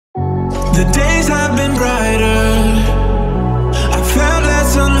The days have been brighter, I felt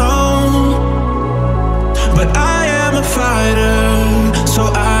less alone, but I am a fighter,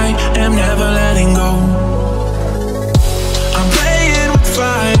 so I am never letting go. I'm playing with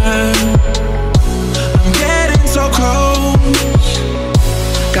fire, I'm getting so close,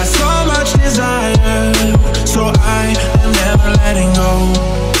 got so much desire, so I am never letting go.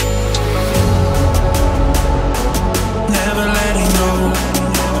 Never letting go.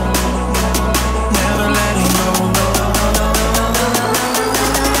 Never letting go.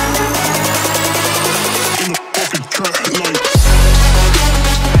 In the fucking track like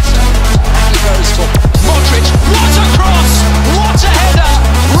and he goes for Modric. What a cross! What a header!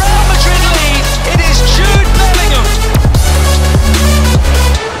 Real Madrid lead. It is Jude Bellingham.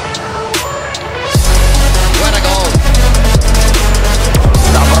 What a goal!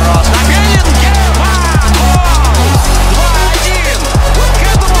 Доброс на Беллингема! Гол! 2-1. Вот к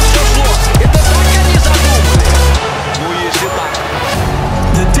этому все шло. Это так они задумали. Ну если так.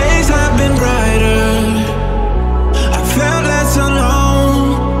 the days have been brighter, I felt less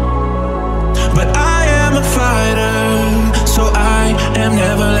alone, but I am a fighter, so I am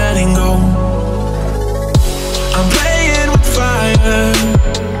never letting go. I'm playing with fire,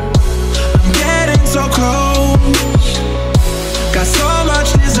 I'm getting so close, got so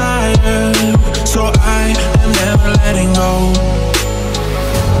much desire, so I am never letting go.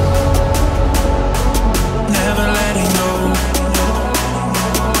 Never letting go.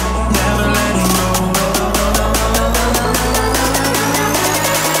 Never letting go.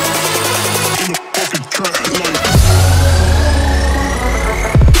 In the fucking track like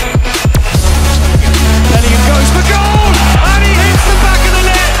Bellingham goes for goal, and he hits the back of the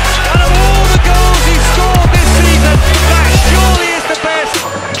net. And of all the goals he's scored this season, that surely is the best.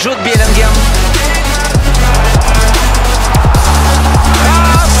 Jude Bellingham.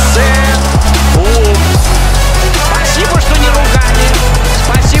 Спасибо, что не ругали.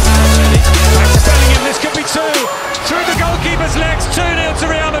 Спасибо. Back to Bellingham, this could be two. Through the goalkeeper's legs, 2-0 to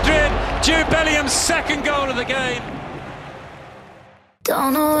Real Madrid. Jude Bellingham's second goal of the game.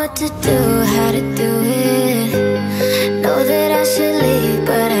 Don't know what to do, how to do it. Know that I should leave,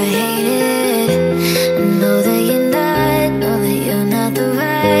 but I hate it. Know that you're not the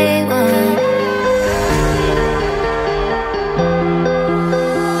right one.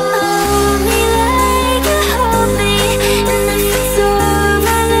 Hold me like you hold me, and if it's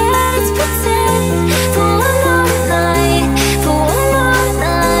over, let's pretend for one more night, for one more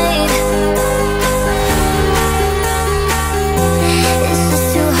night. It's just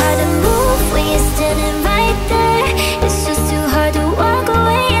too hard to move when you're standing right there. It's just too hard to walk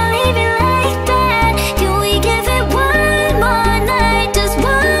away and leave it like that. Can we give it one more night, just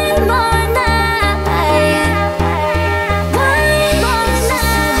one more night? One more night. It's just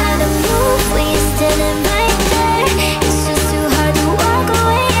too hard to move when you're standing right there. It's just too hard to walk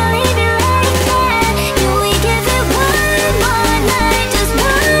away and leave it like that. Can we give it one more night, just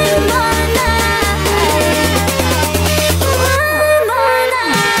one more night? One more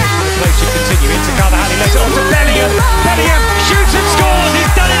night. Play should continue into Carvajal, lets it on to Bellingham. Bellingham shoots and scores,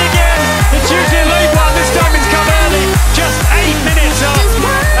 he's done it again. The Tuesday lead one, this time it's come early, just 8 minutes up.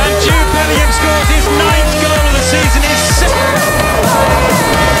 And Jude Bellingham scores his 9th goal of the season, his second.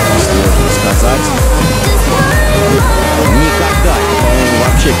 Сложно сказать. Никогда, по-моему,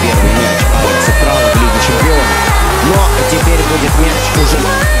 вообще первый мяч Алекса Права в Лиге Чемпионов. Но теперь будет мяч уже.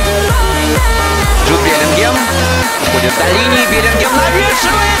 Jude Bellingham входит до линии, Беллингем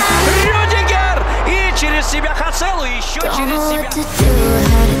навешивает. Рюдигер! И через себя Хацелу, еще Don't через know себя. what to do,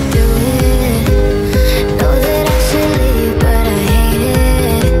 how to do it. Know that I should leave, but I hate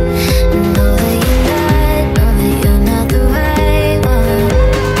it. Know that you're not the right one.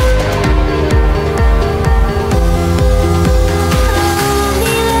 Hold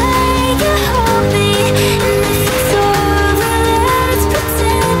me like you hold me, and if it's over, let's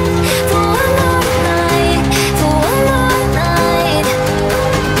pretend for one more night, for one more night.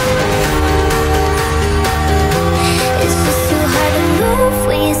 It's just too hard to move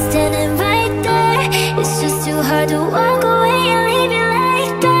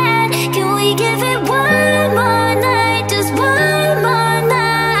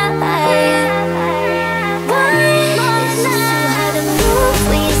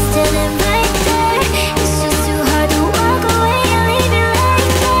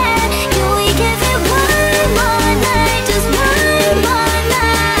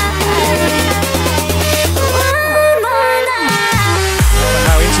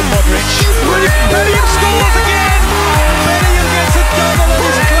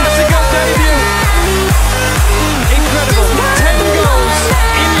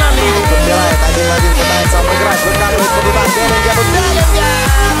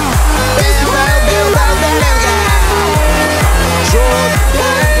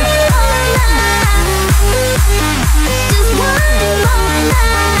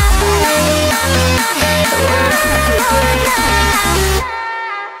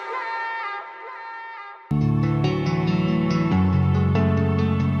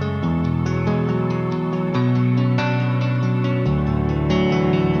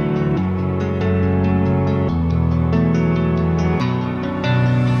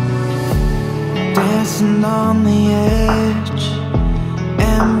dancing on the edge,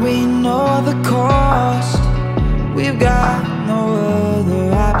 and we know the cost. We've got no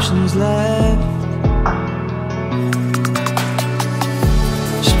other options left.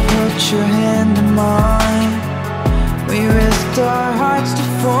 Just put your hand in mine. We risked our hearts to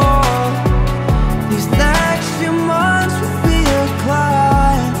fall. These next few months will be a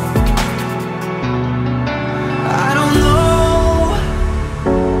climb. I don't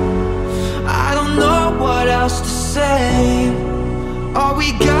know what else to say. All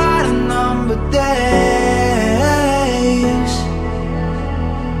we got a number days.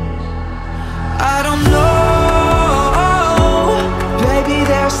 I don't know, baby,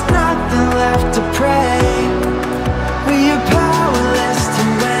 there's nothing left to pray. We are powerless to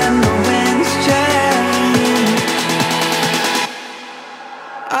when the winds change.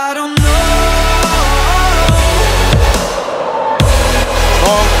 I don't know.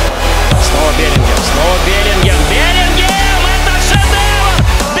 Снова Беллингем, снова Беллингем, Беллингем! Это шедевр!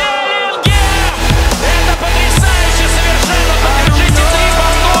 Беллингем! Это потрясающе совершенно! Покажите 3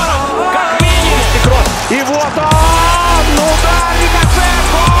 повторов, как минимум! И вот он! Ударник от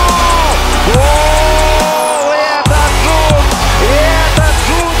цепку! Гол! Это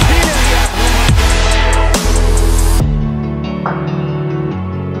Джуд Беллингем!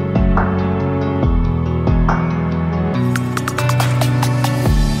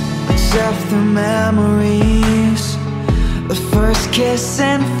 After memories, the first kiss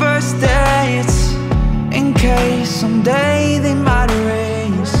and first dates, in case someday they might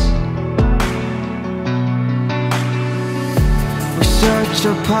erase. We search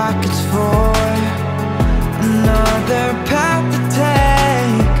our pockets for another path to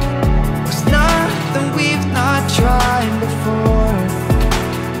take. There's nothing we've not tried before.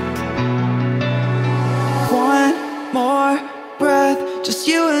 One more breath, just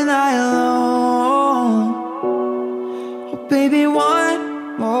you and I alone. Oh baby,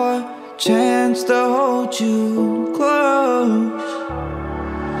 one more chance to hold you close.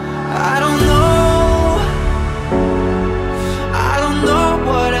 I don't know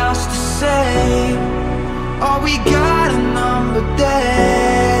what else to say. All we got a number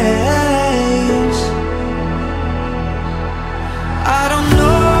days. I don't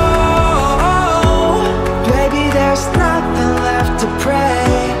know, baby, there's nothing left to pray.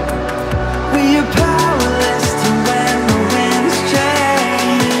 We are powerless to when the winds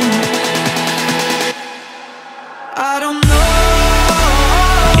change. I don't know.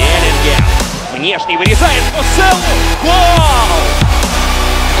 Беллингем внешний вырезает Оселлу. Гол!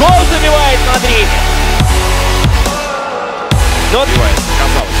 Гол забивает Мадрид.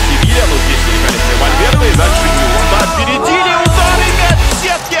 Казалось, Севилья, но здесь великолепный Вальверде, и дальше Юнда опередили, удар и мяч в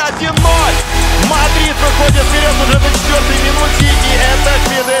сетке 1-0. Мадрид выходит вперед уже на 4-й минуте, и это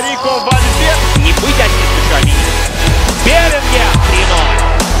Федерико Вальверде. Не быть ассисту Шамиль. Беллингем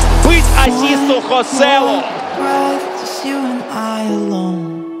 3-0. Быть ассисту Хоселлу. Breath, just you and I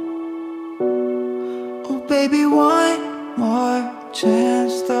alone. Oh baby, one more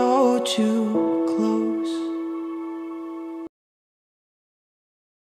chance to hold you